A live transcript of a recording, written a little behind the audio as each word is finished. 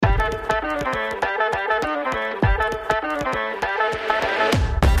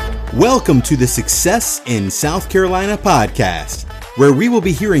Welcome to the Success in South Carolina podcast, where we will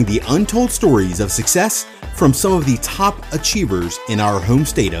be hearing the untold stories of success from some of the top achievers in our home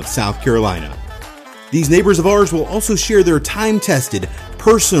state of South Carolina. These neighbors of ours will also share their time-tested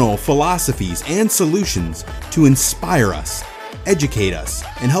personal philosophies and solutions to inspire us, educate us,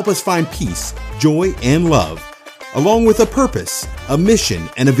 and help us find peace, joy, and love, along with a purpose, a mission,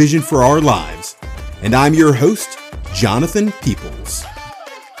 and a vision for our lives. And I'm your host, Jonathan Peoples.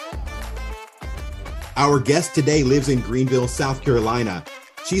 Our guest today lives in Greenville, South Carolina.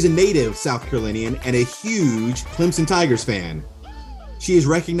 She's a native South Carolinian and a huge Clemson Tigers fan. She is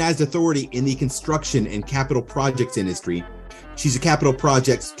recognized authority in the construction and capital projects industry. She's a capital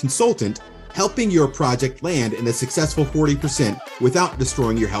projects consultant, helping your project land in a successful 40% without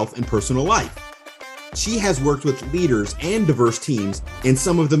destroying your health and personal life. She has worked with leaders and diverse teams in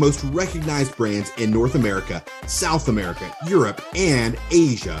some of the most recognized brands in North America, South America, Europe, and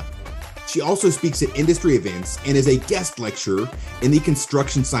Asia. She also speaks at industry events and is a guest lecturer in the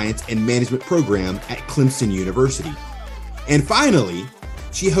Construction Science and Management program at Clemson University. And finally,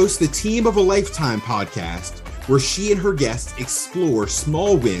 she hosts the Team of a Lifetime podcast, where she and her guests explore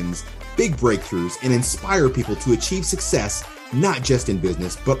small wins, big breakthroughs, and inspire people to achieve success, not just in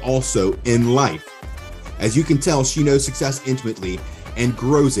business, but also in life. As you can tell, she knows success intimately and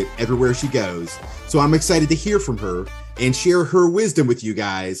grows it everywhere she goes. So I'm excited to hear from her and share her wisdom with you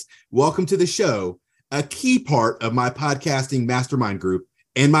guys. Welcome to the show, a key part of my podcasting mastermind group,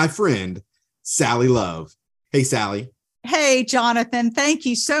 and my friend, Sally Love. Hey, Sally. Hey, Jonathan. Thank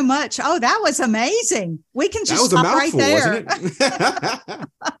you so much. Oh, that was amazing. We can just stop right there. Wasn't it?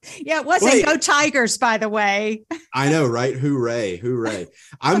 Yeah, it wasn't. Wait. Go Tigers, by the way. I know, right? Hooray, hooray.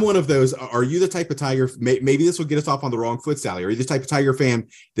 I'm one of those. Are you the type of Tiger? Maybe this will get us off on the wrong foot, Sally. Are you the type of Tiger fan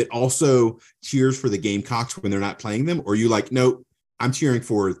that also cheers for the Gamecocks when they're not playing them? Or are you like, nope, I'm cheering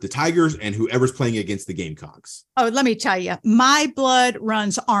for the Tigers and whoever's playing against the Gamecocks? Oh, let me tell you, my blood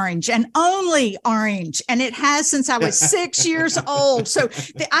runs orange and only orange. And it has since I was 6 years old. So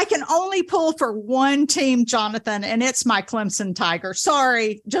I can only pull for one team, Jonathan, and it's my Clemson Tigers.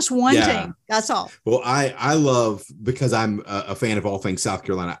 Sorry, just one team. That's all. Well, I love, because I'm a fan of all things South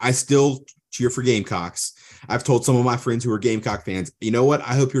Carolina, I still cheer for Gamecocks. I've told some of my friends who are Gamecock fans, you know what?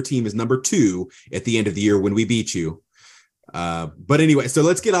 I hope your team is number 2 at the end of the year when we beat you. But anyway, so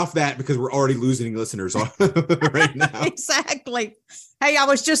let's get off that because we're already losing listeners right now. Exactly. Hey, I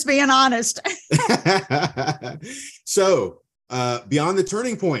was just being honest. So, beyond the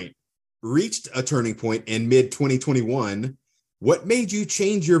turning point, reached a turning point in mid 2021. What made you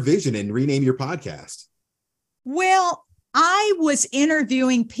change your vision and rename your podcast? Well, I was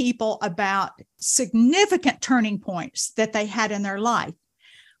interviewing people about significant turning points that they had in their life.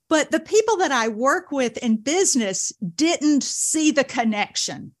 But the people that I work with in business didn't see the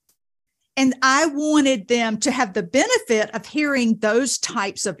connection. And I wanted them to have the benefit of hearing those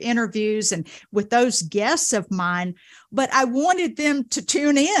types of interviews and with those guests of mine. But I wanted them to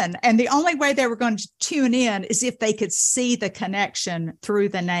tune in. And the only way they were going to tune in is if they could see the connection through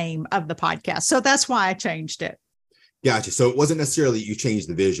the name of the podcast. So that's why I changed it. Gotcha. So it wasn't necessarily that you changed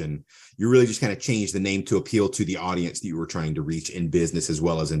the vision. You really just kind of changed the name to appeal to the audience that you were trying to reach in business as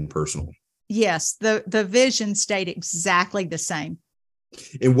well as in personal. Yes, the vision stayed exactly the same.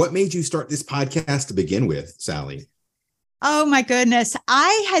 And what made you start this podcast to begin with, Sally? Oh, my goodness.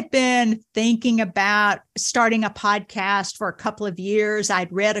 I had been thinking about starting a podcast for a couple of years.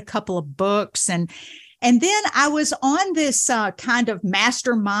 I'd read a couple of books, and then I was on this kind of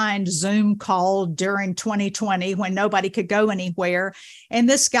mastermind Zoom call during 2020 when nobody could go anywhere. And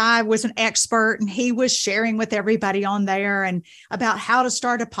this guy was an expert, and he was sharing with everybody on there and about how to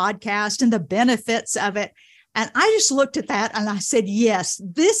start a podcast and the benefits of it. And I just looked at that and I said, yes,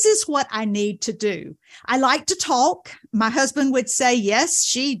 this is what I need to do. I like to talk. My husband would say, yes,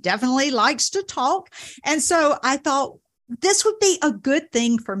 she definitely likes to talk. And so I thought this would be a good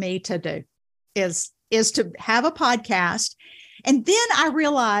thing for me to do is to have a podcast. And then I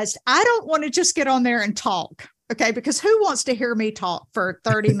realized I don't want to just get on there and talk. Okay. Because who wants to hear me talk for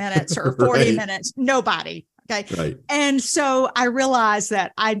 30 minutes or 40 minutes? Nobody. Okay. Right. And so I realized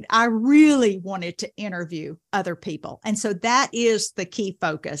that I really wanted to interview other people. And so that is the key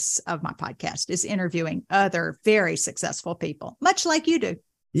focus of my podcast, is interviewing other very successful people, much like you do.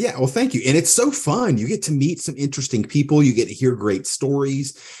 Yeah, well, thank you. And it's so fun. You get to meet some interesting people. You get to hear great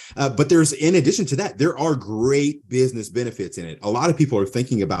stories. But there's, in addition to that, there are great business benefits in it. A lot of people are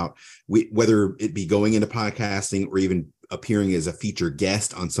thinking about whether it be going into podcasting or even appearing as a featured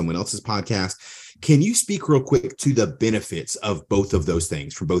guest on someone else's podcast. Can you speak real quick to the benefits of both of those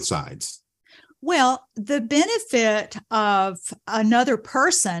things from both sides? Well, the benefit of another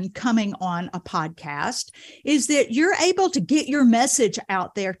person coming on a podcast is that you're able to get your message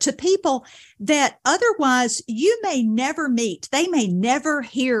out there to people that otherwise you may never meet. They may never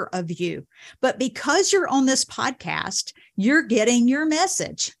hear of you. But because you're on this podcast, you're getting your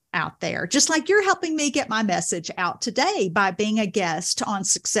message out there, just like you're helping me get my message out today by being a guest on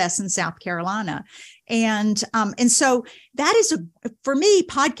Success in South Carolina. And so that is for me,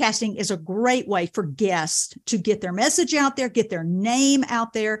 podcasting is a great way for guests to get their message out there, get their name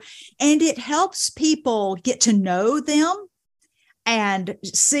out there, and it helps people get to know them and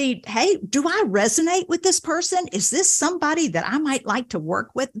see, hey, do I resonate with this person? Is this somebody that I might like to work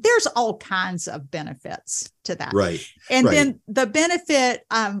with? There's all kinds of benefits to that. Right. And then the benefit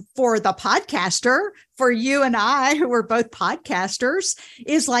for the podcaster, for you and I, who are both podcasters,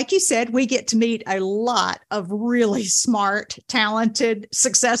 is like you said, we get to meet a lot of really smart, talented,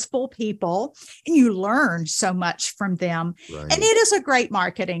 successful people, and you learn so much from them. Right. And it is a great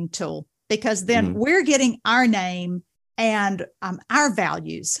marketing tool because then we're getting our name and our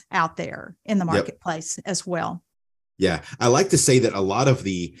values out there in the marketplace as well. Yeah. I like to say that a lot of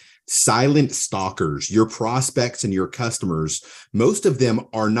the silent stalkers, your prospects and your customers, most of them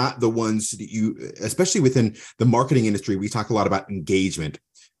are not the ones that you, especially within the marketing industry, we talk a lot about engagement.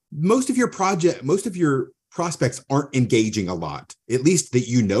 Most of your prospects aren't engaging a lot, at least that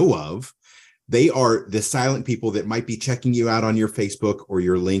you know of. They are the silent people that might be checking you out on your Facebook or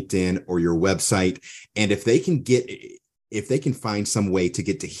your LinkedIn or your website. And if they can find some way to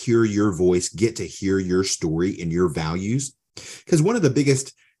get to hear your voice, get to hear your story and your values, because one of the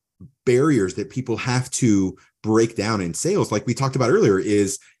biggest barriers that people have to break down in sales, like we talked about earlier,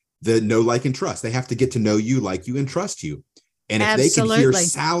 is the know, like, and trust. They have to get to know you, like you, and trust you. And if they can hear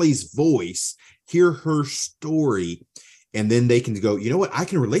Sally's voice, hear her story, and then they can go, you know what, I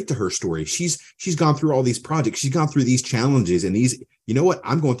can relate to her story. She's gone through all these projects. She's gone through these challenges and these, you know what,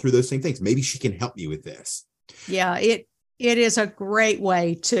 I'm going through those same things. Maybe she can help me with this. Yeah, it is a great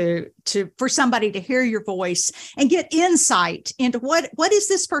way for somebody to hear your voice and get insight into what is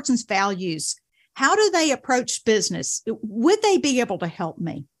this person's values? How do they approach business? Would they be able to help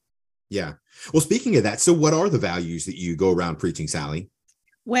me? Yeah. Well, speaking of that, so what are the values that you go around preaching, Sally?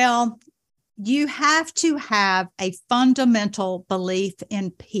 Well, you have to have a fundamental belief in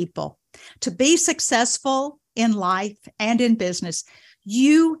people. To be successful in life and in business,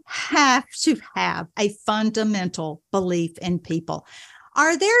 you have to have a fundamental belief in people.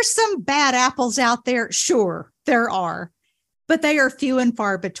 Are there some bad apples out there? Sure, there are, but they are few and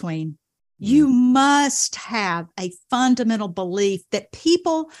far between. You must have a fundamental belief that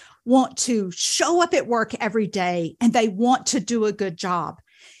people want to show up at work every day and they want to do a good job.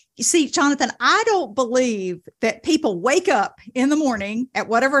 You see, Jonathan, I don't believe that people wake up in the morning at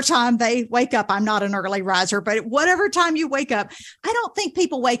whatever time they wake up. I'm not an early riser, but at whatever time you wake up, I don't think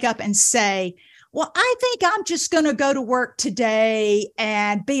people wake up and say, well, I think I'm just going to go to work today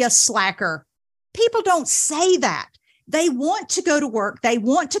and be a slacker. People don't say that. They want to go to work. They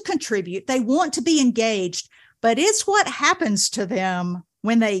want to contribute. They want to be engaged, but it's what happens to them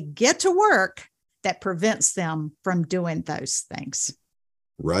when they get to work that prevents them from doing those things.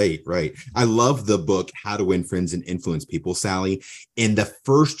 Right. I love the book, How to Win Friends and Influence People, Sally. In the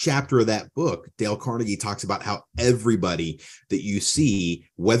first chapter of that book, Dale Carnegie talks about how everybody that you see,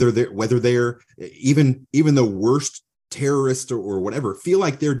 whether they're even the worst terrorist or whatever, feel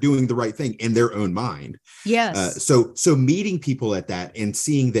like they're doing the right thing in their own mind. Yes. So meeting people at that and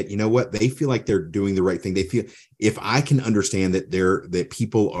seeing that, you know what, they feel like they're doing the right thing. They feel, if I can understand that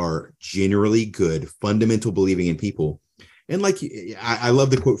people are generally good, fundamental believing in people. And like, I love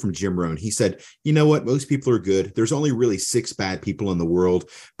the quote from Jim Rohn. He said, you know what? Most people are good. There's only really 6 bad people in the world,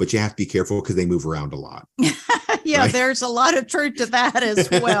 but you have to be careful because they move around a lot. Yeah, right? There's a lot of truth to that as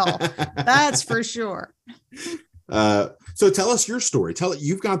well. That's for sure. So tell us your story.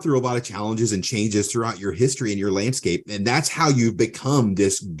 You've gone through a lot of challenges and changes throughout your history and your landscape. And that's how you've become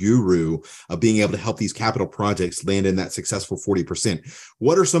this guru of being able to help these capital projects land in that successful 40%.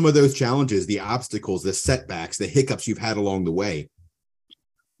 What are some of those challenges, the obstacles, the setbacks, the hiccups you've had along the way?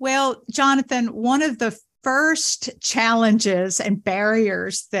 Well, Jonathan, one of the first challenges and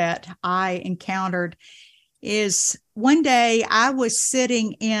barriers that I encountered is one day I was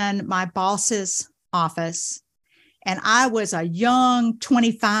sitting in my boss's office. And I was a young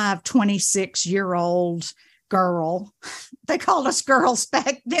 25, 26-year-old girl. They called us girls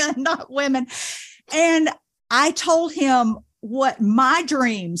back then, not women. And I told him what my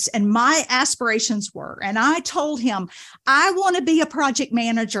dreams and my aspirations were. And I told him, I want to be a project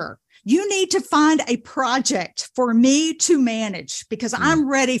manager. You need to find a project for me to manage because I'm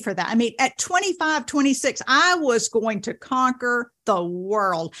ready for that. I mean, at 25, 26, I was going to conquer the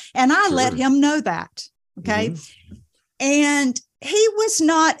world. And I let him know that. Okay. And he was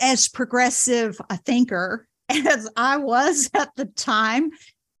not as progressive a thinker as I was at the time.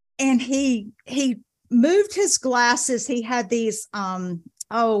 And he moved his glasses. He had these,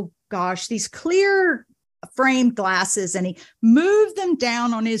 these clear framed glasses, and he moved them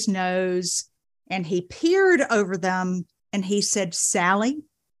down on his nose and he peered over them and he said, Sally,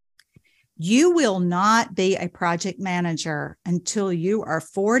 you will not be a project manager until you are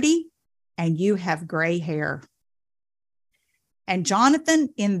 40 and you have gray hair. And Jonathan,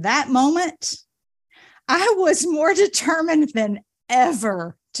 in that moment, I was more determined than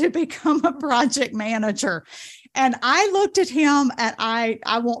ever to become a project manager. And I looked at him, and I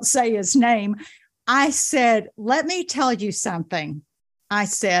won't say his name. I said, let me tell you something. I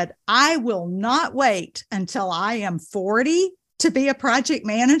said, I will not wait until I am 40 to be a project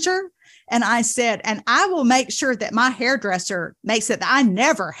manager. And I said, and I will make sure that my hairdresser makes it that I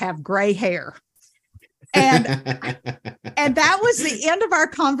never have gray hair. And that was the end of our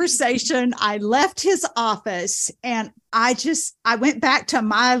conversation. I left his office and I went back to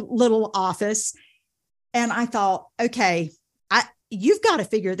my little office and I thought, okay, you've got to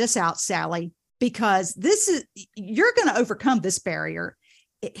figure this out, Sally, because you're going to overcome this barrier.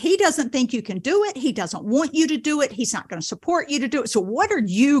 He doesn't think you can do it. He doesn't want you to do it. He's not going to support you to do it. So what are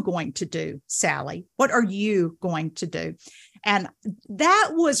you going to do, Sally? What are you going to do? And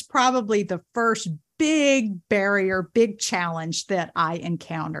that was probably the first big barrier, big challenge that I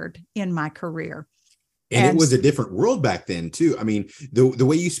encountered in my career. And it was a different world back then too. I mean, the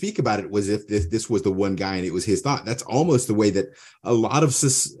way you speak about it was if this was the one guy and it was his thought. That's almost the way that a lot of,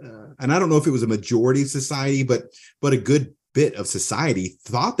 and I don't know if it was a majority of society, but a good bit of society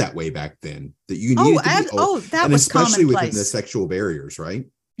thought that way back then, that you needed to be that and was especially commonplace. within the sexual barriers, right?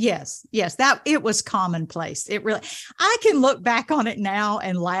 Yes, that it was commonplace. It really, I can look back on it now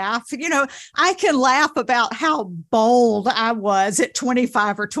and laugh. I can laugh about how bold I was at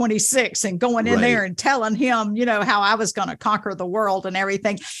 25 or 26 and going in there and telling him, how I was going to conquer the world and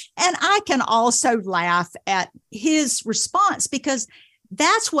everything. And I can also laugh at his response because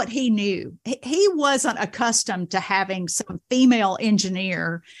that's what he knew. He wasn't accustomed to having some female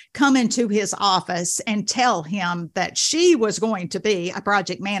engineer come into his office and tell him that she was going to be a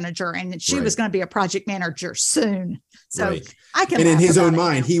project manager and that she was going to be a project manager soon. So I can. And in his own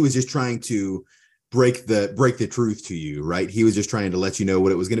mind, he was just trying to break the truth to you, right? He was just trying to let you know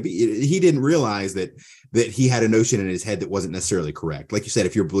what it was going to be. He didn't realize that he had a notion in his head that wasn't necessarily correct. Like you said,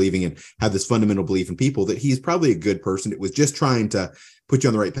 if you're believing and have this fundamental belief in people, that he's probably a good person. It was just trying to put you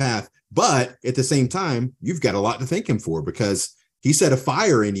on the right path. But at the same time, you've got a lot to thank him for, because he set a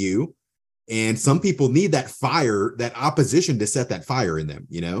fire in you. And some people need that fire, that opposition to set that fire in them.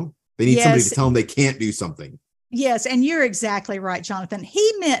 They need somebody to tell them they can't do something. Yes. And you're exactly right, Jonathan.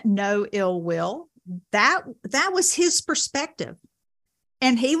 He meant no ill will. That was his perspective.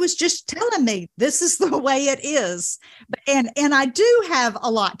 And he was just telling me, this is the way it is. And I do have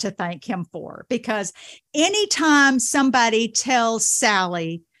a lot to thank him for, because anytime somebody tells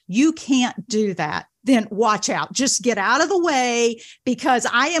Sally, you can't do that, then watch out, just get out of the way, because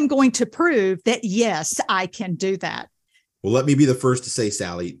I am going to prove that, yes, I can do that. Well, let me be the first to say,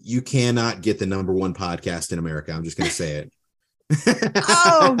 Sally, you cannot get the #1 podcast in America. I'm just going to say it.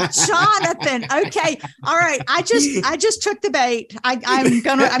 Oh, Jonathan. Okay. All right. I just took the bait. I'm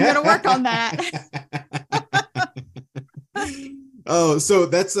gonna work on that. Oh, so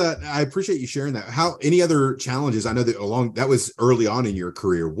that's I appreciate you sharing that. Any other challenges? I know that was early on in your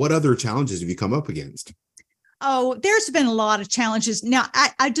career. What other challenges have you come up against? Oh, there's been a lot of challenges. Now,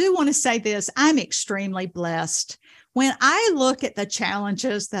 I do want to say this. I'm extremely blessed. When I look at the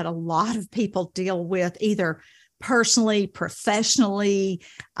challenges that a lot of people deal with, either personally, professionally,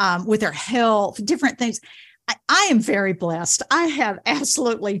 with their health, different things, I am very blessed. I have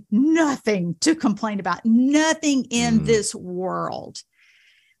absolutely nothing to complain about, nothing in this world.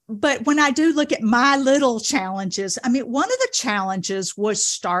 But when I do look at my little challenges, I mean, one of the challenges was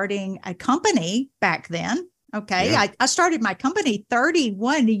starting a company back then. Okay. Yeah. I started my company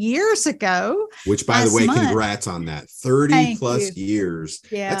 31 years ago. Which, by the way, congrats on that. 30 plus years.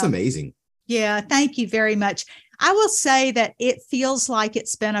 Yeah. That's amazing. Yeah. Thank you very much. I will say that it feels like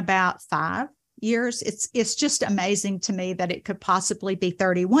it's been about 5 years. It's just amazing to me that it could possibly be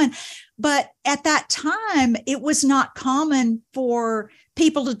 31. But at that time, it was not common for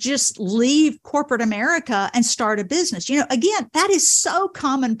people to just leave corporate America and start a business. Again, that is so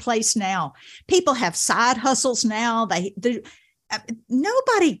commonplace now. People have side hustles now.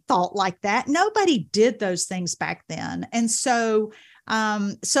 nobody thought like that. Nobody did those things back then. And so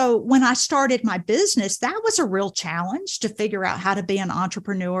when I started my business, that was a real challenge to figure out how to be an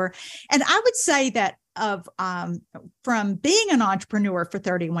entrepreneur. And I would say that from being an entrepreneur for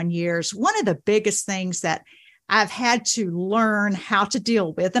 31 years, one of the biggest things that I've had to learn how to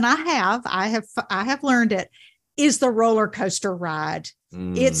deal with, and I have learned it, is the roller coaster ride.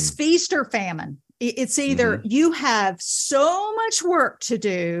 It's feast or famine. It's either you have so much work to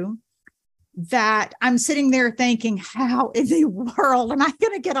do that I'm sitting there thinking, how in the world am I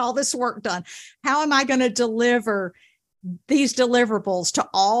going to get all this work done? How am I going to deliver these deliverables to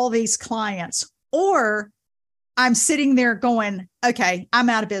all these clients? Or I'm sitting there going, okay, I'm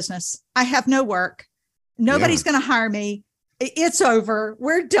out of business. I have no work. Nobody's going to hire me. It's over.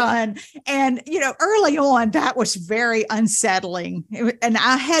 We're done. And, early on, that was very unsettling. And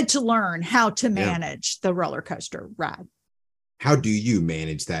I had to learn how to manage the roller coaster ride. How do you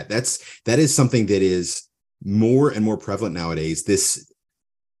manage that? That is something that is more and more prevalent nowadays. This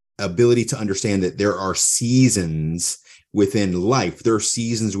ability to understand that there are seasons within life. There are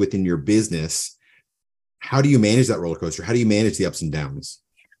seasons within your business. How do you manage that roller coaster? How do you manage the ups and downs?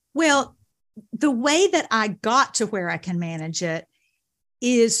 Well, the way that I got to where I can manage it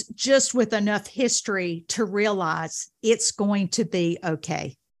is just with enough history to realize it's going to be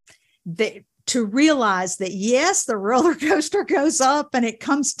okay. To realize that, yes, the roller coaster goes up and it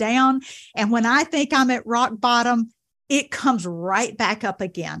comes down. And when I think I'm at rock bottom, it comes right back up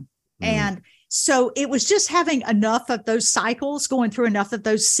again. And so it was just having enough of those cycles, going through enough of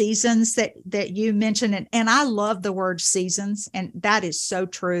those seasons that you mentioned. And I love the word seasons. And that is so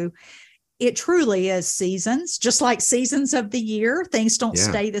true. It truly is seasons, just like seasons of the year. Things don't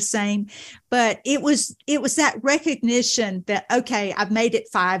stay the same. But it was that recognition that, okay, I've made it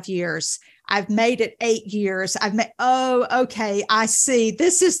 5 years. I've made it 8 years. Okay, I see.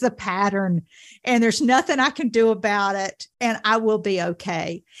 This is the pattern and there's nothing I can do about it and I will be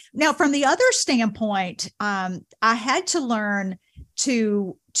okay. Now, from the other standpoint, I had to learn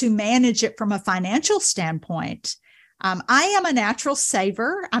to manage it from a financial standpoint. I am a natural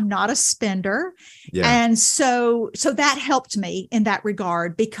saver. I'm not a spender. Yeah. And so that helped me in that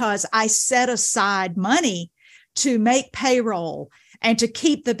regard because I set aside money to make payroll and to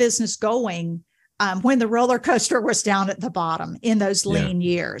keep the business going when the roller coaster was down at the bottom in those lean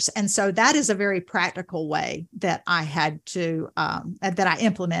years. And so that is a very practical way that I had to, that I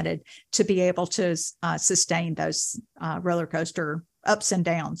implemented to be able to sustain those roller coaster ups and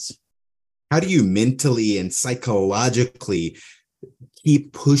downs. How do you mentally and psychologically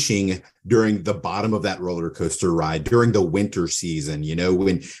keep pushing during the bottom of that roller coaster ride, during the winter season,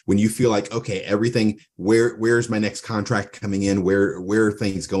 when you feel like, okay, everything, where's my next contract coming in? Where are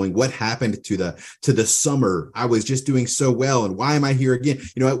things going? What happened to the summer? I was just doing so well. And why am I here again?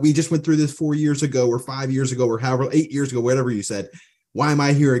 We just went through this 4 years ago or 5 years ago, or however, 8 years ago, whatever you said. Why am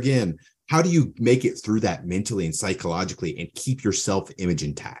I here again? How do you make it through that mentally and psychologically and keep your self-image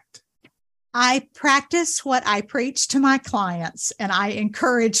intact? I practice what I preach to my clients and I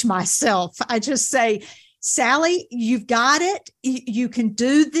encourage myself. I just say, Sally, you've got it. You can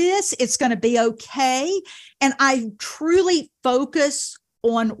do this. It's going to be okay. And I truly focus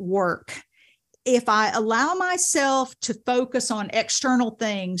on work. If I allow myself to focus on external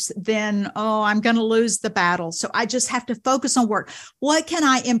things, then, I'm going to lose the battle. So I just have to focus on work. What can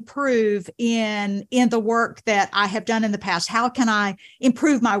I improve in the work that I have done in the past? How can I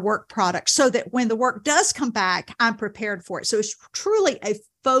improve my work product so that when the work does come back, I'm prepared for it? So it's truly a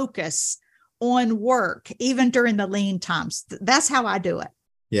focus on work, even during the lean times. That's how I do it.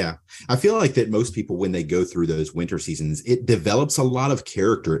 Yeah. I feel like that most people, when they go through those winter seasons, it develops a lot of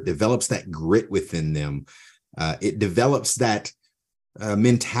character. It develops that grit within them. It develops that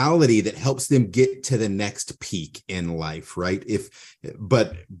mentality that helps them get to the next peak in life. Right.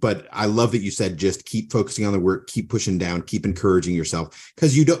 But I love that you said, just keep focusing on the work, keep pushing down, keep encouraging yourself.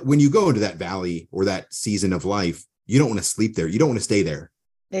 Because when you go into that valley or that season of life, you don't want to sleep there. You don't want to stay there.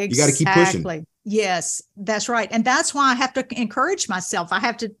 Exactly. You got to keep pushing. Yes, that's right. And that's why I have to encourage myself. I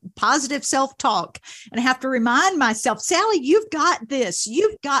have to positive self-talk and I have to remind myself, Sally, you've got this.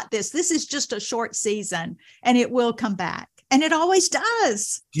 You've got this. This is just a short season and it will come back. And it always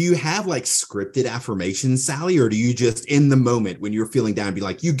does. Do you have like scripted affirmations, Sally, or do you just in the moment when you're feeling down be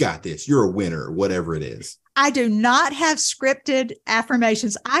like, you got this, you're a winner, whatever it is? I do not have scripted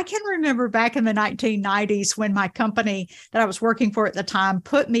affirmations. I can remember back in the 1990s when my company that I was working for at the time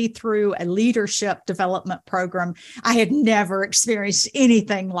put me through a leadership development program. I had never experienced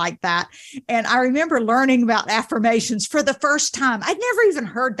anything like that. And I remember learning about affirmations for the first time. I'd never even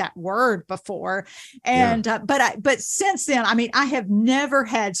heard that word before. And, but since then, I mean, I have never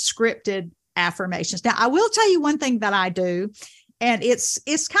had scripted affirmations. Now, I will tell you one thing that I do, and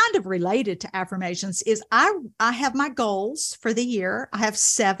it's kind of related to affirmations, is I have my goals for the year. I have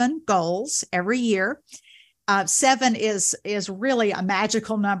 7 goals every year. 7 is really a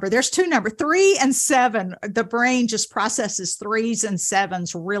magical number. There's 2 numbers, 3 and 7. The brain just processes 3s and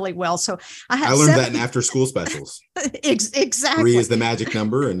 7s really well. So I learned 7. That in after school specials. Exactly. 3 is the magic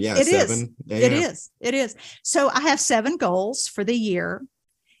number, and it 7. It is. So I have 7 goals for the year.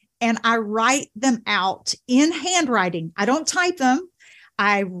 And I write them out in handwriting. I don't type them.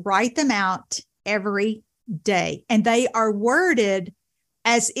 I write them out every day. And they are worded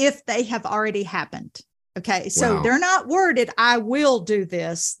as if they have already happened. Okay. So They're not worded, I will do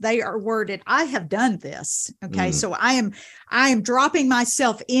this. They are worded, I have done this. Okay. So I am dropping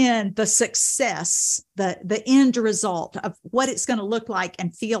myself in the success, the end result of what it's going to look like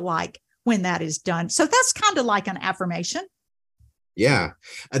and feel like when that is done. So that's kind of like an affirmation. Yeah,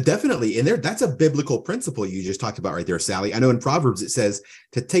 definitely. And that's a biblical principle you just talked about right there, Sally. I know in Proverbs it says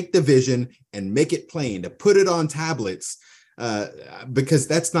to take the vision and make it plain, to put it on tablets, because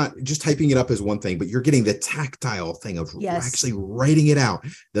that's not just typing it up as one thing, but you're getting the tactile thing of actually writing it out,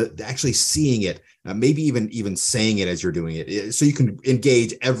 the actually seeing it, maybe even saying it as you're doing it. So you can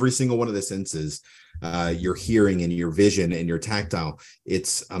engage every single one of the senses, your hearing and your vision and your tactile.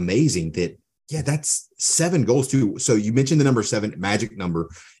 It's amazing that. Yeah, that's 7 goals too. So you mentioned the number 7, magic number.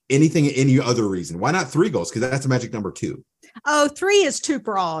 Anything, any other reason? Why not 3 goals? Because that's a magic number too. Oh, 3 is too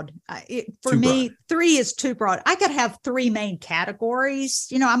broad. For me, 3 is too broad. I could have 3 main categories.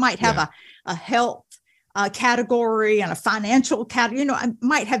 You know, I might have a health category and a financial category. You know, I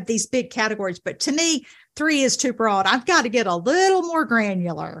might have these big categories, but to me, 3 is too broad. I've got to get a little more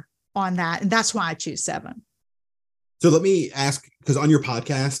granular on that. And that's why I choose 7. So let me ask, because on your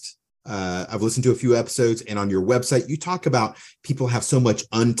podcast, I've listened to a few episodes, and on your website, you talk about people have so much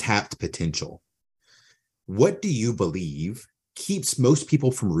untapped potential. What do you believe keeps most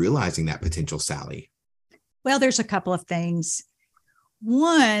people from realizing that potential, Sally? Well, there's a couple of things.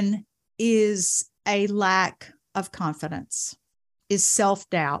 One is a lack of confidence, is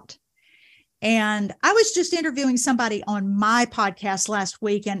self-doubt. And I was just interviewing somebody on my podcast last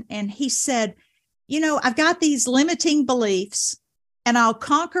week, and he said, you know, I've got these limiting beliefs, and I'll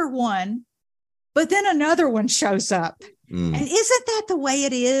conquer one, but then another one shows up. And isn't that the way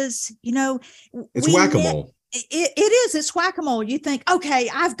it is? You know, it's whack-a-mole. It is. It's whack-a-mole. You think, okay,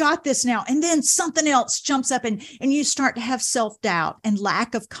 I've got this now. And then something else jumps up and you start to have self-doubt and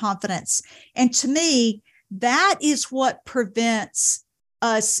lack of confidence. And to me, that is what prevents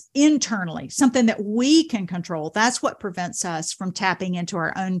us internally, something that we can control. That's what prevents us from tapping into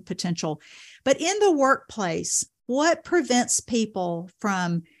our own potential. But in the workplace, what prevents people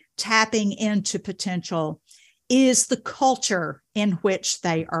from tapping into potential is the culture in which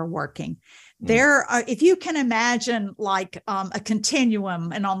they are working. There are, if you can imagine like a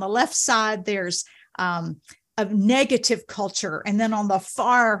continuum, and on the left side, there's a negative culture. And then on the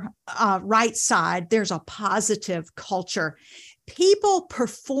far right side, there's a positive culture. People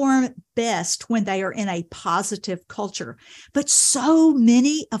perform best when they are in a positive culture. But so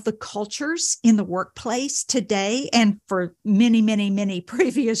many of the cultures in the workplace today, and for many, many, many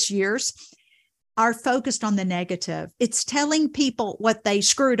previous years, are focused on the negative. It's telling people what they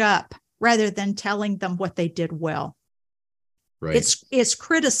screwed up rather than telling them what they did well. Right. It's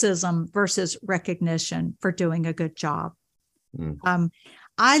criticism versus recognition for doing a good job.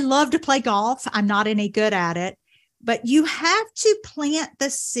 I love to play golf. I'm not any good at it. But you have to plant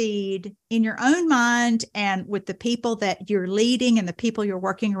the seed in your own mind and with the people that you're leading and the people you're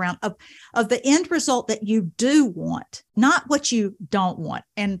working around of the end result that you do want, not what you don't want.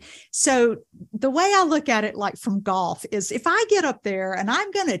 And so the way I look at it, like from golf, is if I get up there and I'm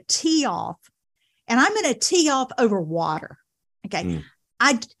going to tee off, and I'm going to tee off over water. Okay.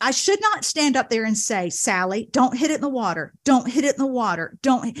 I should not stand up there and say, Sally, don't hit it in the water. Don't hit it in the water.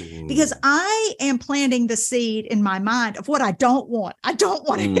 Because I am planting the seed in my mind of what I don't want. I don't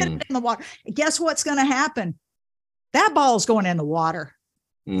want to hit it in the water. Guess what's going to happen? That ball's going in the water.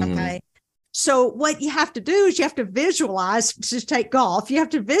 Okay. So what you have to do is you have to visualize, just take golf. You have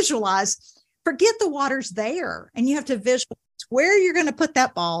to visualize, forget the water's there, and you have to visualize where you're going to put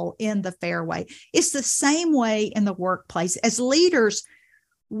that ball in the fairway. It's the same way in the workplace. As leaders,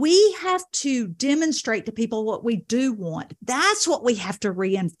 We have to demonstrate to people what we do want. That's what we have to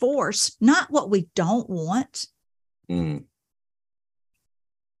reinforce, not what we don't want. Mm.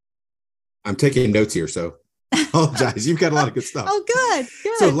 I'm taking notes here, so I apologize. You've got a lot of good stuff. Oh, good.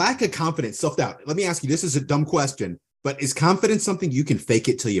 So lack of confidence, self-doubt. Let me ask you, this is a dumb question, but is confidence something you can fake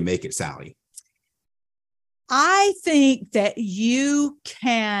it till you make it, Sally? I think that you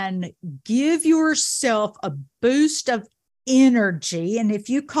can give yourself a boost of energy. And if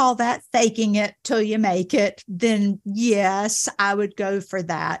you call that faking it till you make it, then yes, I would go for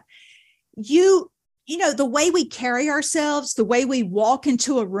that. You know, the way we carry ourselves, the way we walk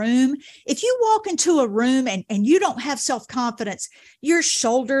into a room, if you walk into a room and you don't have self-confidence, your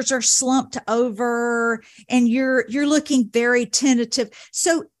shoulders are slumped over and you're looking very tentative.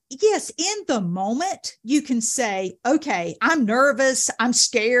 So yes, in the moment, you can say, okay, I'm nervous, I'm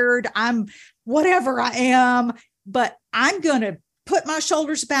scared, I'm whatever I am, but I'm going to put my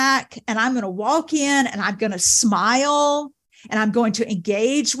shoulders back and I'm going to walk in and I'm going to smile and I'm going to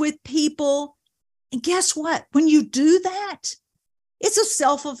engage with people. And guess what? When you do that, it's a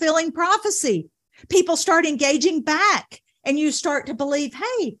self-fulfilling prophecy. People start engaging back and you start to believe,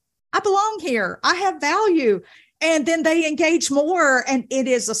 hey, I belong here. I have value. And then they engage more and it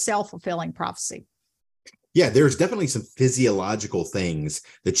is a self-fulfilling prophecy. Yeah, there's definitely some physiological things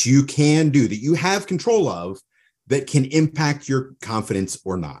that you can do that you have control of that can impact your confidence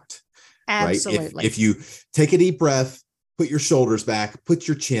or not. Absolutely. Right? If you take a deep breath, put your shoulders back, put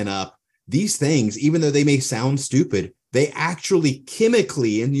your chin up, these things, even though they may sound stupid, they actually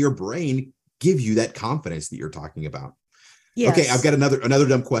chemically in your brain give you that confidence that you're talking about. Yes. Okay, I've got another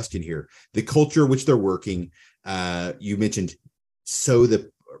dumb question here. The culture which they're working, you mentioned,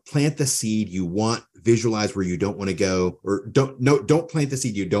 plant the seed you want, visualize where you don't want to go, or don't plant the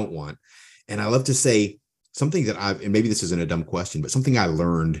seed you don't want. And I love to say something that and maybe this isn't a dumb question, but something I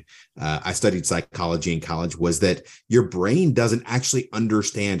learned, I studied psychology in college, was that your brain doesn't actually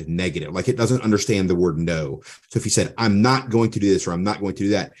understand negative. Like it doesn't understand the word no. So if you said, I'm not going to do this, or I'm not going to do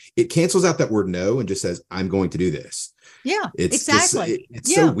that, it cancels out that word no and just says, I'm going to do this. Yeah, it's exactly.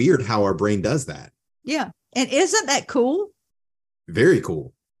 It's so weird how our brain does that. Yeah. And isn't that cool? Very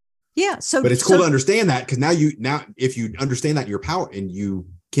cool. Yeah. But it's cool to understand that, because now if you understand that your power and you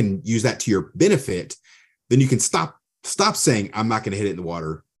can use that to your benefit, then you can stop saying, I'm not going to hit it in the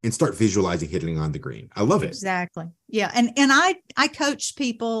water, and start visualizing hitting on the green. I love it. Exactly. Yeah. And I coach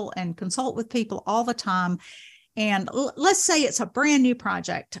people and consult with people all the time. And let's say it's a brand new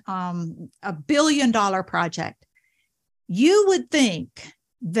project, $1 billion project. You would think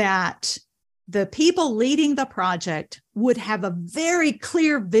that the people leading the project would have a very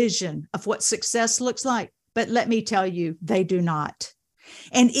clear vision of what success looks like. But let me tell you, they do not.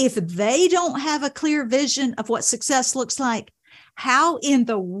 And if they don't have a clear vision of what success looks like, how in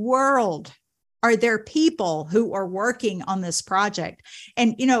the world are there people who are working on this project?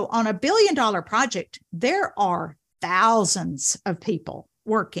 And, you know, on $1 billion project, there are thousands of people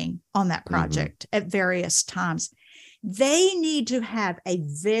working on that project at various times. They need to have a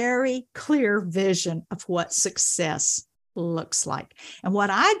very clear vision of what success looks like. And what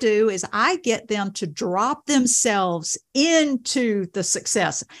I do is I get them to drop themselves into the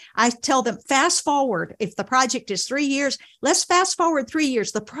success. I tell them, fast forward. If the project is 3 years, let's fast forward 3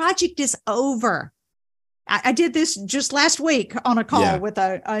 years. The project is over. I did this just last week on a call with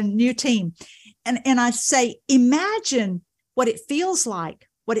a new team. And I say, imagine what it feels like,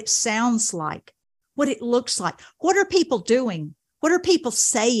 what it sounds like, what it looks like. What are people doing? What are people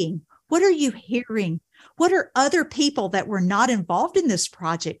saying? What are you hearing? What are other people that were not involved in this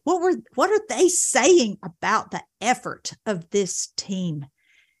project? What are they saying about the effort of this team?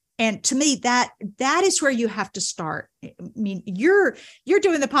 And to me, that is where you have to start. I mean, you're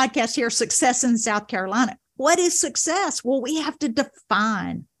doing the podcast here, Success in South Carolina. What is success? Well, we have to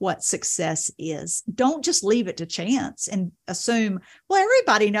define what success is. Don't just leave it to chance and assume, well,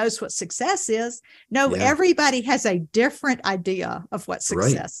 everybody knows what success is. No, everybody has a different idea of what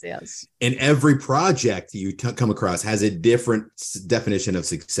success is. And every project you come across has a different definition of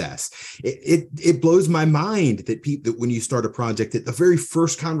success. It blows my mind that when you start a project, that the very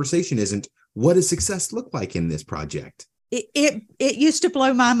first conversation isn't, what does success look like in this project? It used to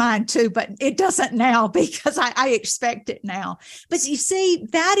blow my mind too, but it doesn't now, because I expect it now. But you see,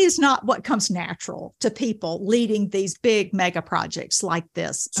 that is not what comes natural to people leading these big mega projects like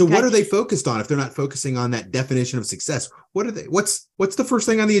this. So what are they focused on if they're not focusing on that definition of success? What are they? What's the first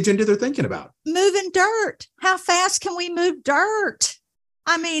thing on the agenda they're thinking about? Moving dirt. How fast can we move dirt?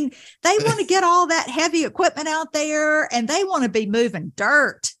 I mean, they want to get all that heavy equipment out there and they want to be moving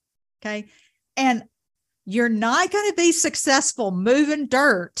dirt. Okay. And You're not going to be successful moving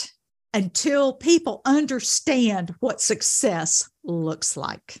dirt until people understand what success looks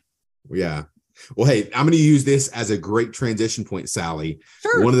like. Yeah. Well, hey, I'm going to use this as a great transition point, Sally.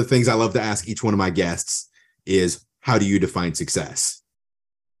 Sure. One of the things I love to ask each one of my guests is, how do you define success?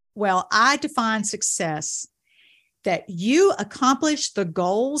 Well, I define success that you accomplish the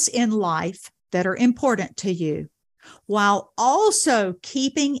goals in life that are important to you, while also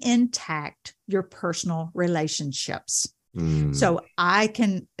keeping intact your personal relationships. So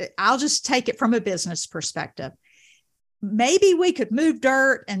I'll just take it from a business perspective. Maybe we could move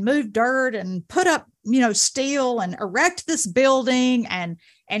dirt and put up, steel and erect this building and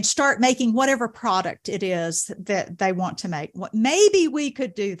start making whatever product it is that they want to make. Maybe we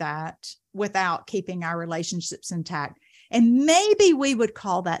could do that without keeping our relationships intact. And maybe we would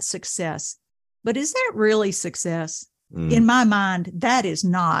call that success. But is that really success? In my mind, that is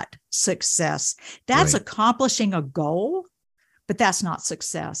not success. That's right. Accomplishing a goal, but that's not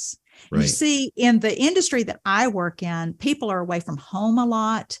success. Right. You see, in the industry that I work in, people are away from home a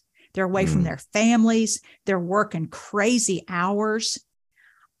lot. They're away from their families. They're working crazy hours.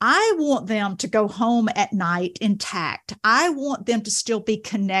 I want them to go home at night intact. I want them to still be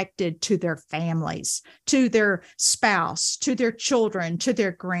connected to their families, to their spouse, to their children, to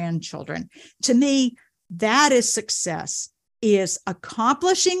their grandchildren. To me, that is success, is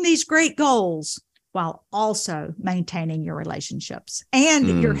accomplishing these great goals while also maintaining your relationships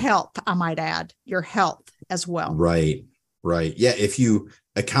and your health, I might add, your health as well. Right. Yeah. If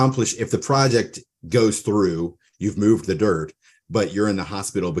the project goes through, you've moved the dirt, but you're in the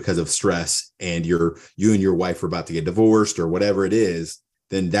hospital because of stress and you and your wife are about to get divorced or whatever it is,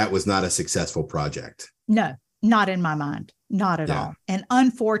 then that was not a successful project. No, not in my mind. Not at all. And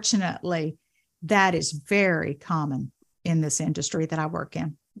unfortunately, that is very common in this industry that I work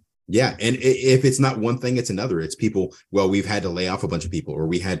in. Yeah. And if it's not one thing, it's another. It's people, well, we've had to lay off a bunch of people, or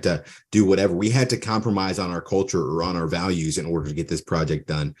we had to do whatever. We had to compromise on our culture or on our values in order to get this project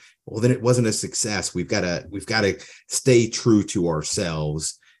done. Well, then it wasn't a success. We've got to stay true to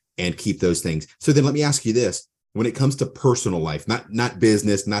ourselves and keep those things. So then let me ask you this. When it comes to personal life, not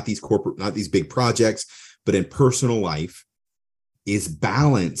business, not these corporate, not these big projects, but in personal life, is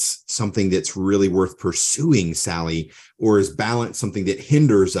balance something that's really worth pursuing, Sally, or is balance something that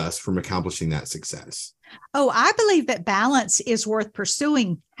hinders us from accomplishing that success? Oh, I believe that balance is worth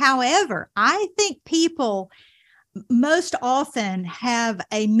pursuing. However, I think people most often have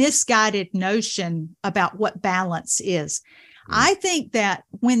a misguided notion about what balance is. I think that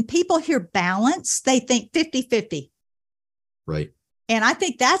when people hear balance, they think 50-50. Right. And I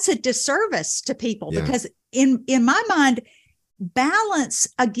think that's a disservice to people because in my mind, balance,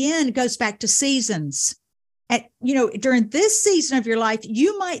 again, goes back to seasons. During this season of your life,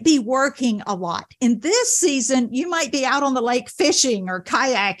 you might be working a lot. In this season, you might be out on the lake fishing or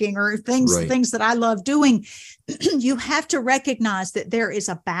kayaking or things that I love doing. You have to recognize that there is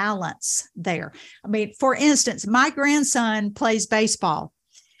a balance there. I mean, for instance, my grandson plays baseball.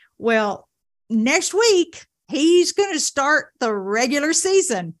 Well, next week, he's going to start the regular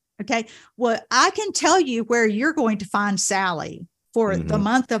season. Okay. Well, I can tell you where you're going to find Sally for the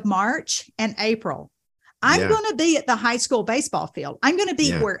month of March and April. I'm going to be at the high school baseball field. I'm going to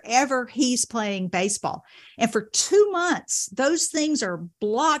be wherever he's playing baseball. And for 2 months, those things are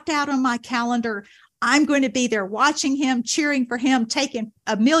blocked out on my calendar. I'm going to be there watching him, cheering for him, taking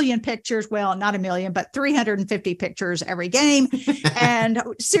a million pictures. Well, not a million, but 350 pictures every game. And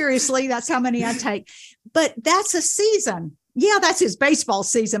seriously, that's how many I take. But that's a season. Yeah, that's his baseball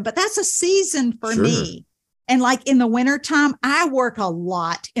season, but that's a season for me. And like in the wintertime, I work a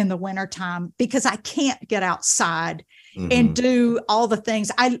lot in the wintertime because I can't get outside and do all the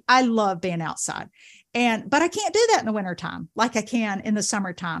things. I love being outside, but I can't do that in the wintertime like I can in the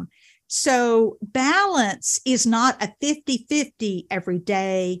summertime. So balance is not a 50-50 every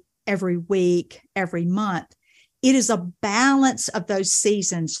day, every week, every month. It is a balance of those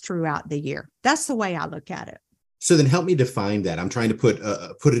seasons throughout the year. That's the way I look at it. So then help me define that. I'm trying to put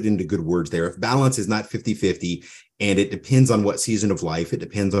it into good words there. If balance is not 50-50 and it depends on what season of life, it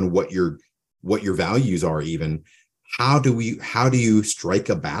depends on what your values are even, how do you strike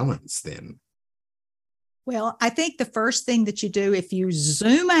a balance then? Well, I think the first thing that you do, if you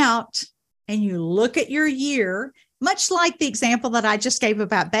zoom out and you look at your year, much like the example that I just gave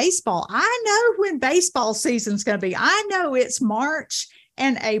about baseball, I know when baseball season's going to be. I know it's March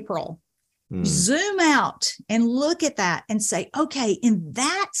and April. Zoom out and look at that and say, okay, in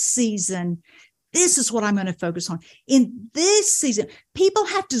that season, this is what I'm going to focus on. In this season, people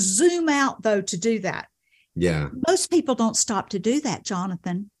have to zoom out, though, to do that. Yeah. Most people don't stop to do that,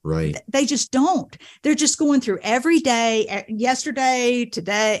 Jonathan. Right. They just don't. They're just going through every day, yesterday,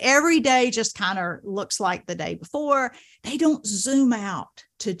 today, every day just kind of looks like the day before. They don't zoom out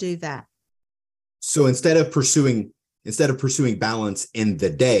to do that. So instead of pursuing balance in the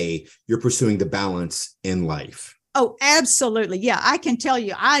day, you're pursuing the balance in life. Oh, absolutely. Yeah, I can tell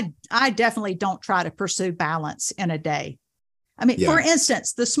you, I definitely don't try to pursue balance in a day. I mean, for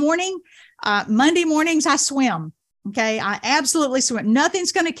instance, this morning, Monday mornings, I swim. Okay. I absolutely swim.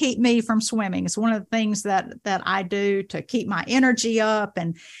 Nothing's going to keep me from swimming. It's one of the things that I do to keep my energy up,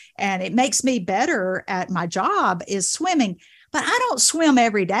 and it makes me better at my job is swimming. But I don't swim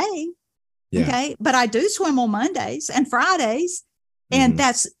every day. Yeah. Okay. But I do swim on Mondays and Fridays. And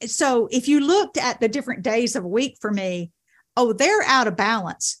that's so if you looked at the different days of a week for me, oh, they're out of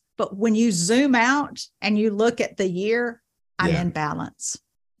balance. But when you zoom out and you look at the year, I'm in balance.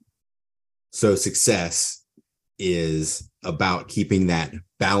 So success is about keeping that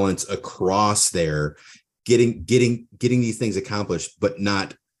balance across there, getting these things accomplished, but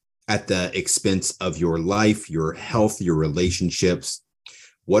not at the expense of your life, your health, your relationships.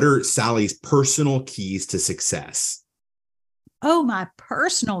 What are Sally's personal keys to success? Oh, my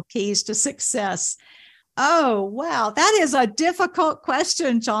personal keys to success. Oh, wow. That is a difficult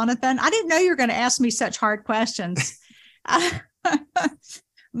question, Jonathan. I didn't know you were going to ask me such hard questions.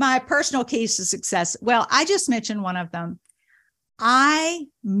 My personal keys to success. Well, I just mentioned one of them. I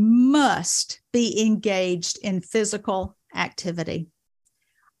must be engaged in physical activity.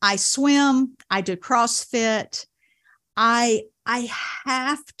 I swim. I do CrossFit. I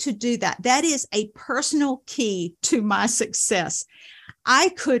have to do that. That is a personal key to my success. I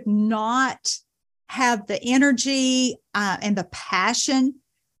could not have the energy and the passion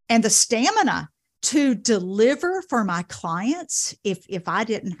and the stamina to deliver for my clients if I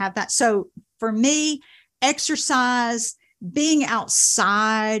didn't have that. So for me, exercise, being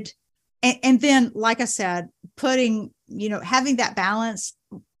outside, and then, like I said, having that balance.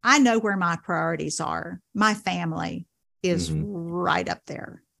 I know where my priorities are. My family is right up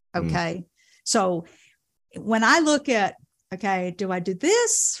there. Okay. So when I look at, okay, do I do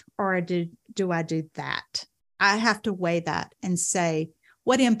this or do I do that? I have to weigh that and say,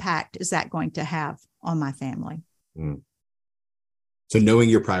 what impact is that going to have on my family? So knowing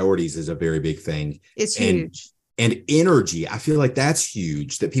your priorities is a very big thing. It's huge. And energy, I feel like that's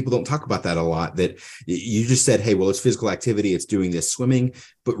huge, that people don't talk about that a lot. That you just said, hey, well, it's physical activity, it's doing this swimming,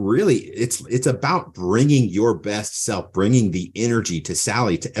 but really it's about bringing your best self, bringing the energy to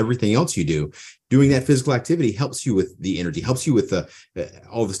Sally, to everything else you do. Doing that physical activity helps you with the energy, helps you with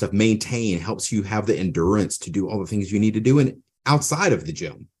all the stuff, maintain, helps you have the endurance to do all the things you need to do and outside of the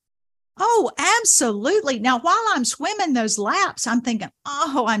gym. Oh, absolutely. Now, while I'm swimming those laps, I'm thinking,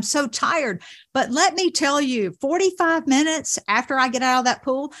 oh, I'm so tired. But let me tell you, 45 minutes after I get out of that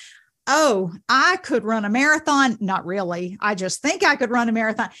pool, oh, I could run a marathon. Not really. I just think I could run a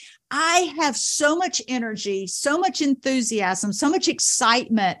marathon. I have so much energy, so much enthusiasm, so much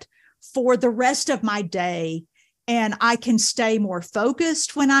excitement for the rest of my day. And I can stay more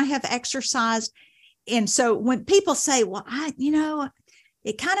focused when I have exercised. And so when people say, well,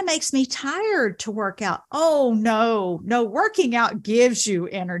 it kind of makes me tired to work out. Oh, no, working out gives you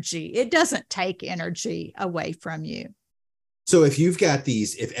energy. It doesn't take energy away from you. So if you've got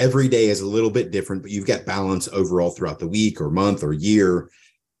if every day is a little bit different, but you've got balance overall throughout the week or month or year,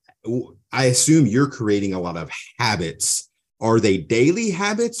 I assume you're creating a lot of habits. Are they daily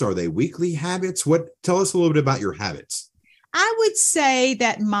habits? Are they weekly habits? Tell us a little bit about your habits. I would say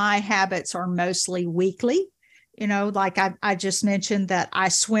that my habits are mostly weekly. Like I just mentioned that I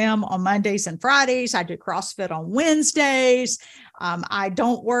swim on Mondays and Fridays. I do CrossFit on Wednesdays. I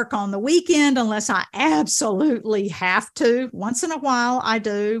don't work on the weekend unless I absolutely have to. Once in a while I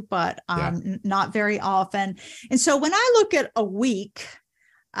do, but not very often. And so when I look at a week,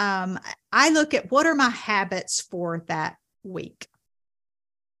 I look at what are my habits for that week.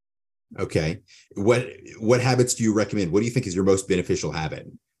 Okay. What habits do you recommend? What do you think is your most beneficial habit?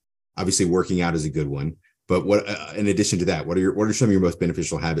 Obviously, working out is a good one. But what, in addition to that, what are some of your most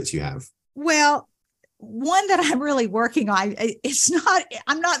beneficial habits you have? Well, one that I'm really working on,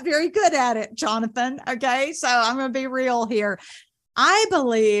 I'm not very good at it, Jonathan. Okay. So I'm going to be real here. I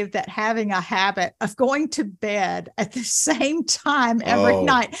believe that having a habit of going to bed at the same time every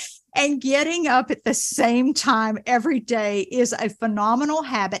night and getting up at the same time every day is a phenomenal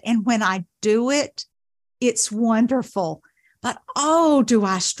habit. And when I do it, it's wonderful. But do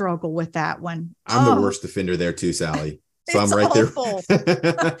I struggle with that one? I'm the worst offender there too, Sally. So I'm right awful. There.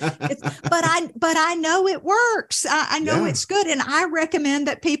 but I know it works. I know it's good. And I recommend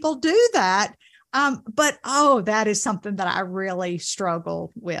that people do that But that is something that I really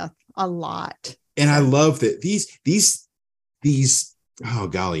struggle with a lot. And I love that these, oh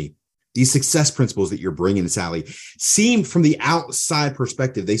golly, these success principles that you're bringing, Sally, seem from the outside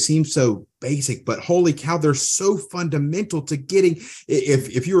perspective, they seem so basic, but holy cow, they're so fundamental to getting.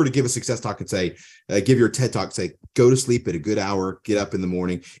 If you were to give a success talk and say, give your TED talk, say, go to sleep at a good hour, get up in the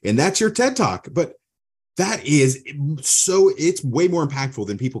morning, and that's your TED talk. But that is it's way more impactful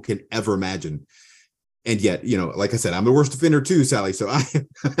than people can ever imagine. And yet, like I said, I'm the worst offender too, Sally. So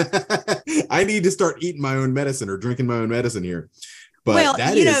I need to start eating my own medicine or drinking my own medicine here. But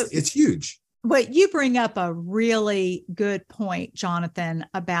it's huge. But you bring up a really good point, Jonathan,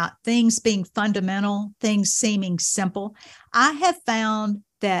 about things being fundamental, things seeming simple. I have found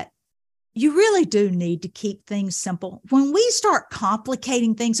that you really do need to keep things simple. When we start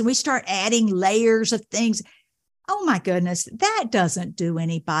complicating things and we start adding layers of things, oh my goodness, that doesn't do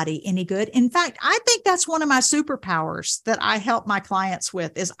anybody any good. In fact, I think that's one of my superpowers that I help my clients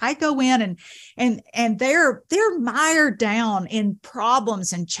with is I go in and they're mired down in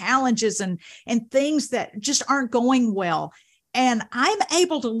problems and challenges and things that just aren't going well. And I'm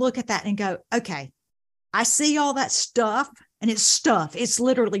able to look at that and go, okay, I see all that stuff and it's stuff. It's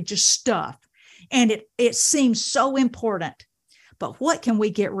literally just stuff. And it seems so important, but what can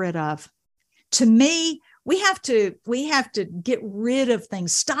we get rid of? To me, we have to get rid of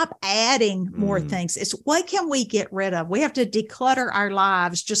things. Stop adding more things. It's what can we get rid of? We have to declutter our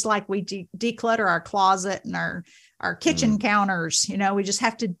lives, just like we declutter our closet and our kitchen counters. We just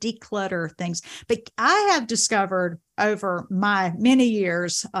have to declutter things. But I have discovered over my many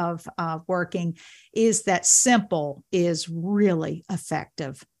years of working is that simple is really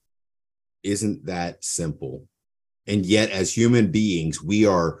effective. Isn't that simple? And yet, as human beings, we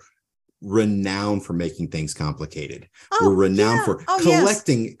are renowned for making things complicated. We're renowned for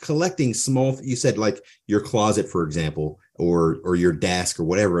collecting small, you said like your closet, for example, or your desk or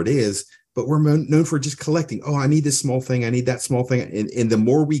whatever it is, but we're known for just collecting. I need this small thing. I need that small thing. And the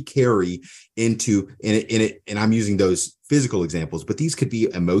more we carry into and I'm using those physical examples, but these could be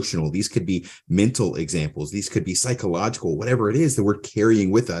emotional. These could be mental examples. These could be psychological, whatever it is that we're carrying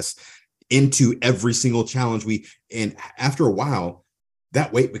with us into every single challenge. And after a while,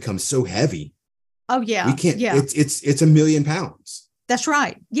 that weight becomes so heavy. Oh yeah. We can't, it's 1 million pounds. That's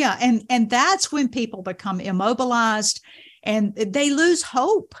right. Yeah. And that's when people become immobilized and they lose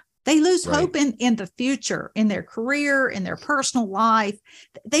hope. They lose hope in the future, in their career, in their personal life.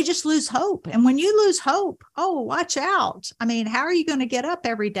 They just lose hope. And when you lose hope, watch out. I mean, how are you going to get up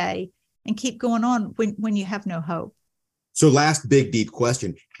every day and keep going on when you have no hope? So last big, deep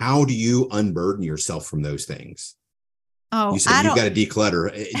question. How do you unburden yourself from those things? You said you've got to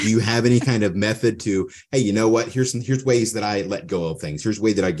declutter. Do you have any kind of method to, hey, you know what? Here's ways that I let go of things. Here's a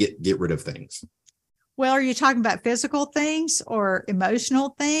way that I get rid of things. Well, are you talking about physical things or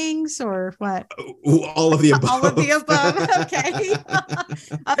emotional things or what? All of the above. All of the above.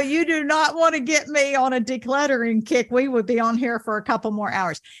 Okay. You do not want to get me on a decluttering kick. We would be on here for a couple more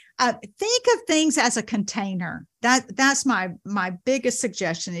hours. Think of things as a container. That's my biggest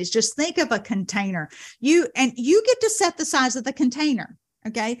suggestion is just think of a container. You get to set the size of the container.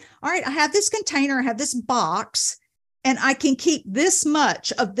 Okay. All right. I have this container. I have this box. And I can keep this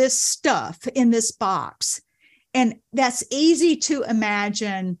much of this stuff in this box. And that's easy to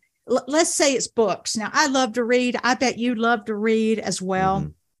imagine. Let's say it's books. Now, I love to read. I bet you love to read as well. Mm-hmm.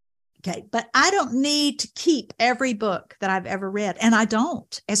 Okay. But I don't need to keep every book that I've ever read. And I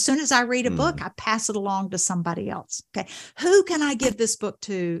don't. As soon as I read a book, I pass it along to somebody else. Okay. Who can I give this book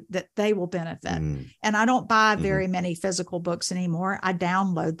to that they will benefit? And I don't buy very many physical books anymore. I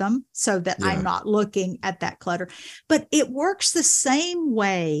download them so that I'm not looking at that clutter. But it works the same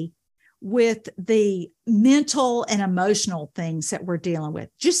way with the mental and emotional things that we're dealing with.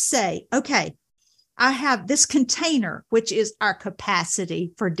 Just say, okay, I have this container, which is our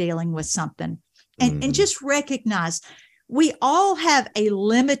capacity for dealing with something. And just recognize we all have a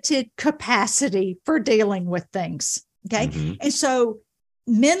limited capacity for dealing with things. Okay. And so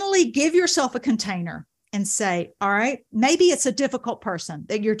mentally give yourself a container and say, all right, maybe it's a difficult person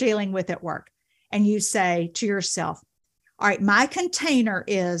that you're dealing with at work. And you say to yourself, all right, my container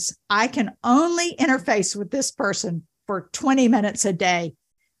is I can only interface with this person for 20 minutes a day.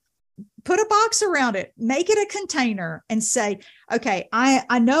 Put a box around it, make it a container and say, okay,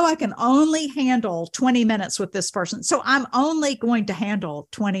 I know I can only handle 20 minutes with this person. So I'm only going to handle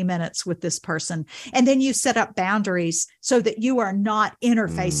 20 minutes with this person. And then you set up boundaries so that you are not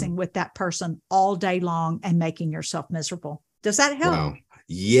interfacing with that person all day long and making yourself miserable. Does that help? Wow.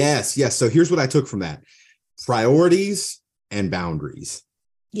 Yes. So here's what I took from that. Priorities and boundaries.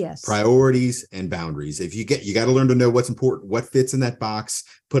 Yes. Priorities and boundaries. You got to learn to know what's important, what fits in that box,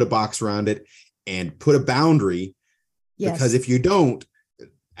 put a box around it, and put a boundary. Yes. Because if you don't,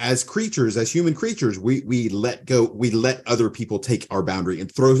 as human creatures, we let go, we let other people take our boundary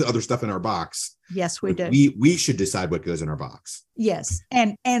and throw other stuff in our box. Yes, we do. We should decide what goes in our box. Yes.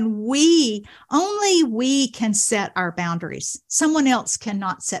 And we can set our boundaries. Someone else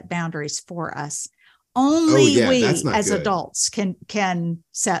cannot set boundaries for us. Only we as adults can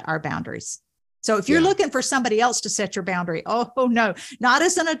set our boundaries. So if you're looking for somebody else to set your boundary, oh no, not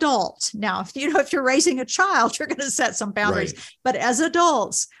as an adult. Now, if you're raising a child, you're going to set some boundaries. Right. But as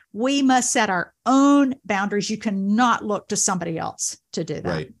adults, we must set our own boundaries. You cannot look to somebody else to do that.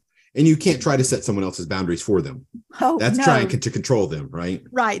 Right. And you can't try to set someone else's boundaries for them. That's trying to control them, right?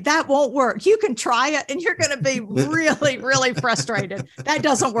 Right. That won't work. You can try it and you're going to be really, really frustrated. That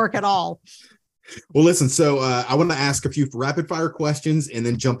doesn't work at all. Well, listen, so I want to ask a few rapid fire questions and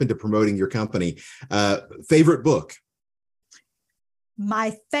then jump into promoting your company. Favorite book?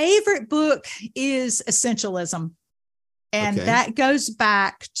 My favorite book is Essentialism. And that goes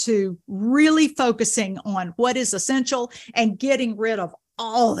back to really focusing on what is essential and getting rid of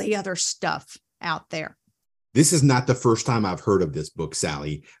all the other stuff out there. This is not the first time I've heard of this book,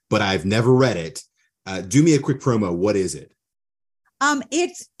 Sally, but I've never read it. Do me a quick promo. What is it?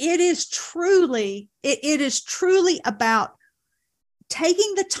 It is truly about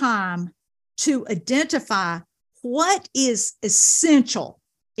taking the time to identify what is essential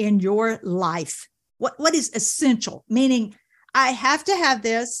in your life. What is essential? Meaning I have to have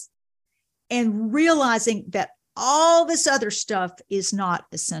this, and realizing that all this other stuff is not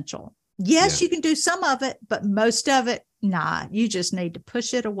essential. Yes, you can do some of it, but most of it, nah, you just need to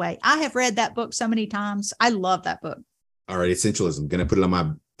push it away. I have read that book so many times. I love that book. All right, Essentialism. Going to put it on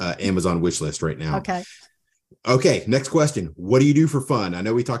my Amazon wish list right now. Okay, next question. What do you do for fun? I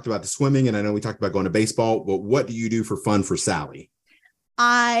know we talked about the swimming, and I know we talked about going to baseball, but what do you do for fun for Sally?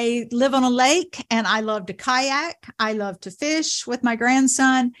 I live on a lake, and I love to kayak. I love to fish with my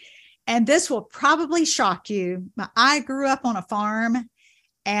grandson. And this will probably shock you. I grew up on a farm,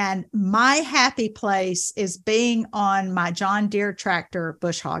 and my happy place is being on my John Deere tractor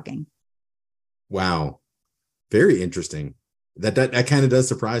bush hogging. Wow. Very interesting. That kind of does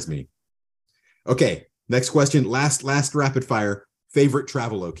surprise me. Okay, next question. Last rapid fire. Favorite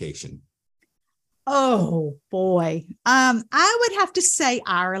travel location? Oh boy. I would have to say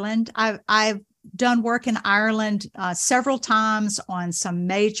Ireland. I've done work in Ireland several times on some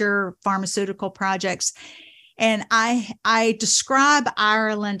major pharmaceutical projects. And I describe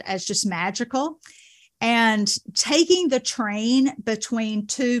Ireland as just magical. And taking the train between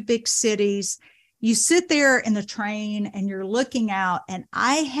two big cities, you sit there in the train and you're looking out, and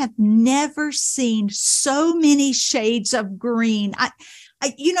I have never seen so many shades of green.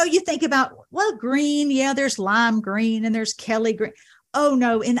 You think about, well, green, there's lime green and there's Kelly green. Oh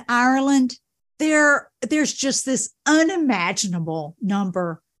no, in Ireland, there's just this unimaginable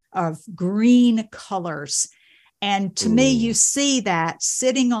number of green colors. And to me, you see that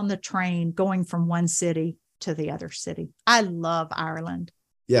sitting on the train going from one city to the other city. I love Ireland.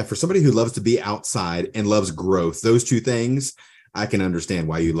 Yeah, for somebody who loves to be outside and loves growth, those two things, I can understand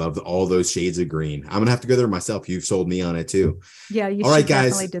why you love all those shades of green. I'm going to have to go there myself. You've sold me on it too. Yeah, you should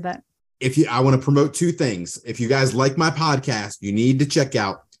definitely do that. I want to promote two things. If you guys like my podcast, you need to check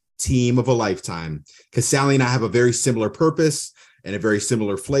out Team of a Lifetime, because Sally and I have a very similar purpose and a very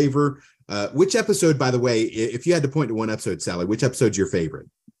similar flavor. Which episode, by the way, if you had to point to one episode, Sally, which episode's your favorite?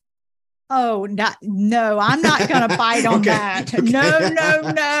 Oh, no, I'm not going to bite on that. Okay.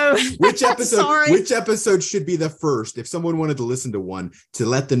 No. Which episode should be the first? If someone wanted to listen to one, to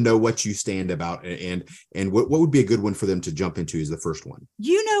let them know what you stand about, and what would be a good one for them to jump into is the first one.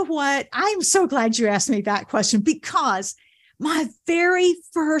 You know what? I'm so glad you asked me that question, because my very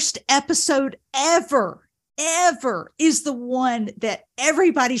first episode ever is the one that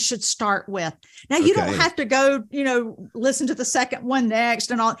everybody should start with. Now, you don't have to go, listen to the second one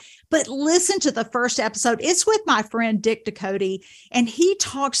next and all, but listen to the first episode. It's with my friend Dick Ducote, and he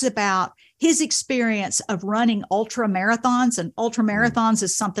talks about his experience of running ultra marathons, and ultra marathons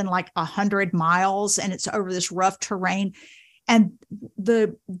is something like 100 miles, and it's over this rough terrain. And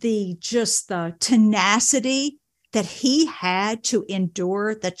the tenacity that he had to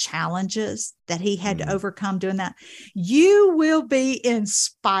endure the challenges that he had to overcome doing that, you will be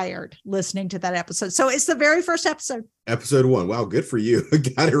inspired listening to that episode. So it's the very first episode. Episode 1. Wow, good for you.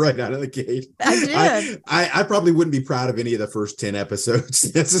 Got it right out of the gate. I did. I probably wouldn't be proud of any of the first 10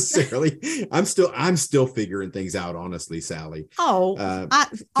 episodes necessarily. I'm still figuring things out, honestly, Sally. Oh,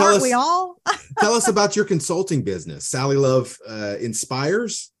 aren't we all? Tell us about your consulting business. Sally Love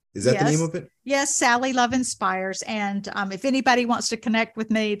Inspires. Is that the name of it? Yes, Sally Love Inspires. And if anybody wants to connect with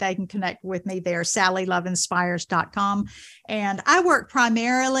me, they can connect with me there, sallyloveinspires.com. And I work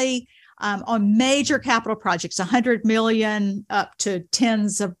primarily on major capital projects, 100 million up to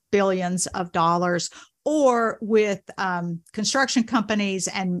tens of billions of dollars, or with construction companies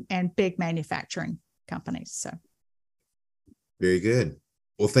and big manufacturing companies. So, very good.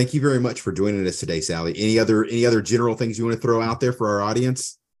 Well, thank you very much for joining us today, Sally. Any other general things you want to throw out there for our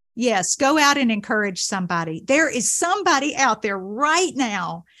audience? Yes, go out and encourage somebody. There is somebody out there right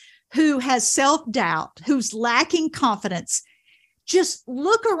now who has self-doubt, who's lacking confidence. Just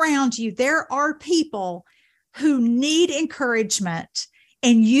look around you. There are people who need encouragement,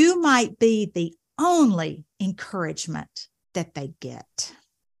 and you might be the only encouragement that they get.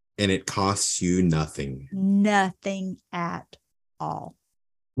 And it costs you nothing. Nothing at all.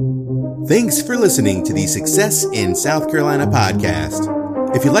 Thanks for listening to the Success in South Carolina podcast.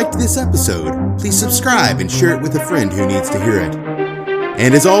 If you liked this episode, please subscribe and share it with a friend who needs to hear it.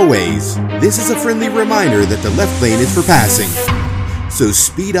 And as always, this is a friendly reminder that the left lane is for passing. So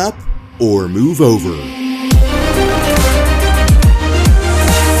speed up or move over.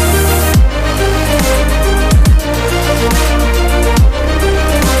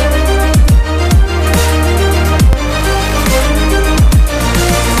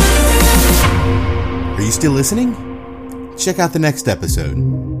 Are you still listening? Check out the next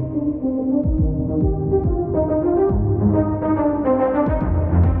episode.